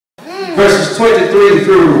verses 23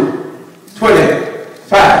 through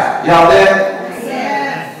 25. Y'all there?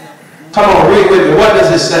 Yes. Come on, read with me. What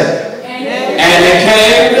does it say? And it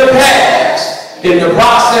came to pass in the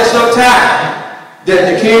process of time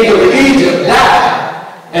that the king of Egypt died,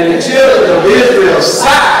 and the children of Israel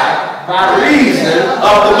sighed by reason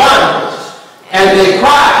of the bondage. And they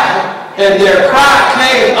cried, and their cry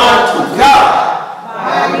came unto God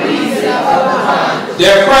By reason of the bondage.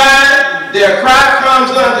 Their cry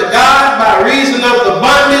comes unto God by reason of the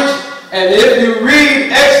bondage. And if you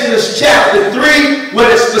read Exodus chapter 3,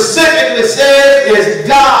 what it specifically says is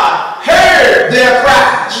God heard their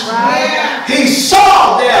cries. Right. He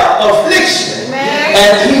saw their affliction. Amen.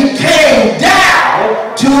 And he came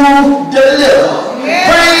down to deliver.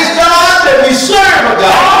 Yeah. Praise God that we serve a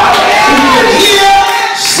God who can hear,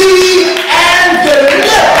 see, and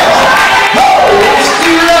deliver. Holy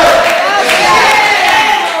Spirit.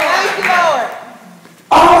 Thank you, Lord.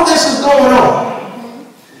 All this is going on.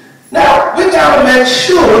 Now, we got to make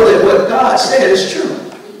sure that what God said is true.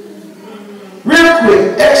 Real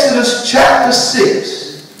quick, Exodus chapter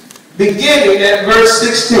 6, beginning at verse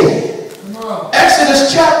 16.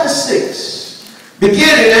 Exodus chapter 6,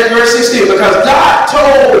 beginning at verse 16, because God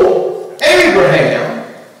told Abraham,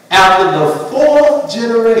 after the 4th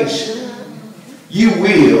generation, you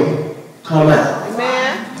will come out.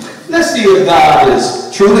 Amen. Let's see if God is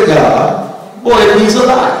truly God or if he's a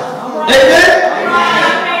liar. Amen?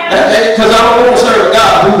 Because I don't want to serve a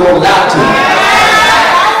God who's going to lie to me.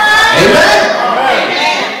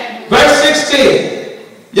 Amen? Verse 16.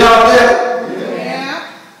 Y'all there?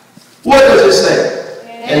 Yeah. What does it say?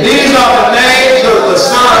 And these are the names of the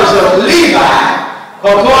sons of Levi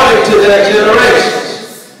according to their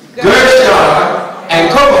generations. Gershon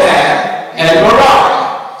and Kohath and Merari.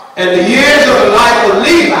 And the years of the life of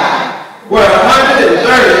Levi were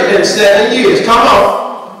 137 years. Come on.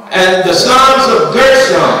 And the sons of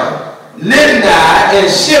Gershon, Libni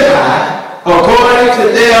and Shimei, according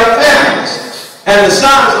to their families. And the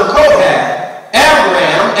sons of Kohath,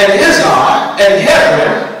 Amram and Izhar and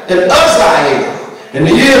Hebron and Uzziel. And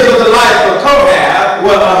the years of the life of Kohath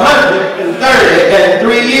were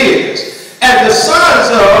 133 years. And the sons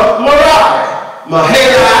of Merari,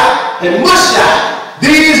 Mahali and Mushai.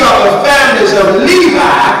 These are the families of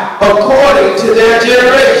Levi according to their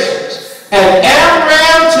generations. And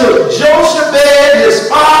Amram took Jochebed, his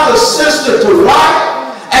father's sister, to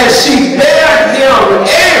wife, and she bare him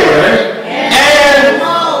Aaron and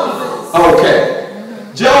Moses. Okay.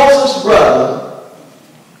 Joseph's brother,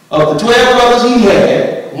 of the 12 brothers he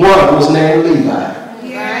had, one was named Levi.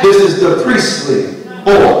 Yeah. This is the priestly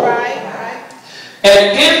order. Right.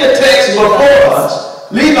 And in the text before us,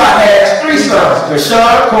 Levi has 3 sons,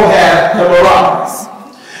 Gershon, Kohath, and Merari.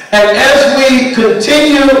 And as we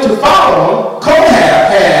continue to follow,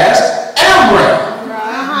 Kohath has Amram.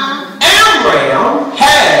 Amram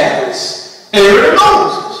has Aaron and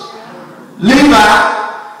Moses. Levi,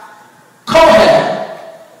 Kohath,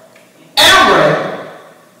 Amram,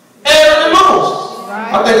 Aaron and Moses.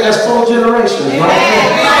 I think that's 4 generations,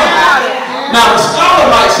 right? Now, the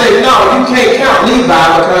scholar might say, no, you can't count Levi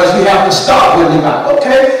because you have to start with Levi.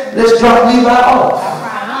 Okay, let's drop Levi off.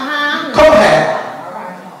 Kohath,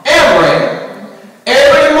 Amram,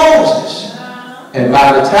 Aaron and Moses. And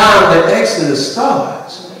by the time that Exodus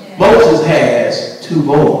starts, Moses has 2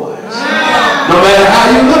 boys. No matter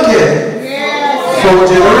how you look at it, 4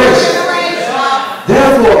 generations.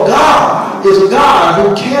 Therefore, God is a God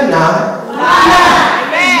who cannot lie.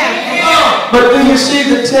 But do you see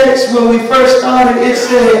the text when we first started? It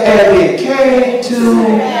said, and it came to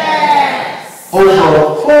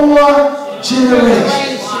over 4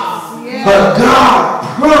 generations. But God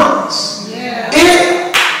promised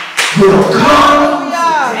it will come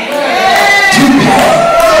to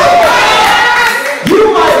pass. You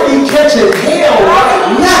might be catching hell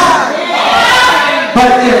right now,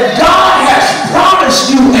 but if God has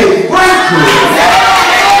promised you a breakthrough,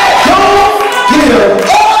 don't give up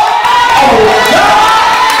on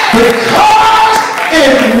God, because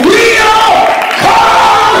if we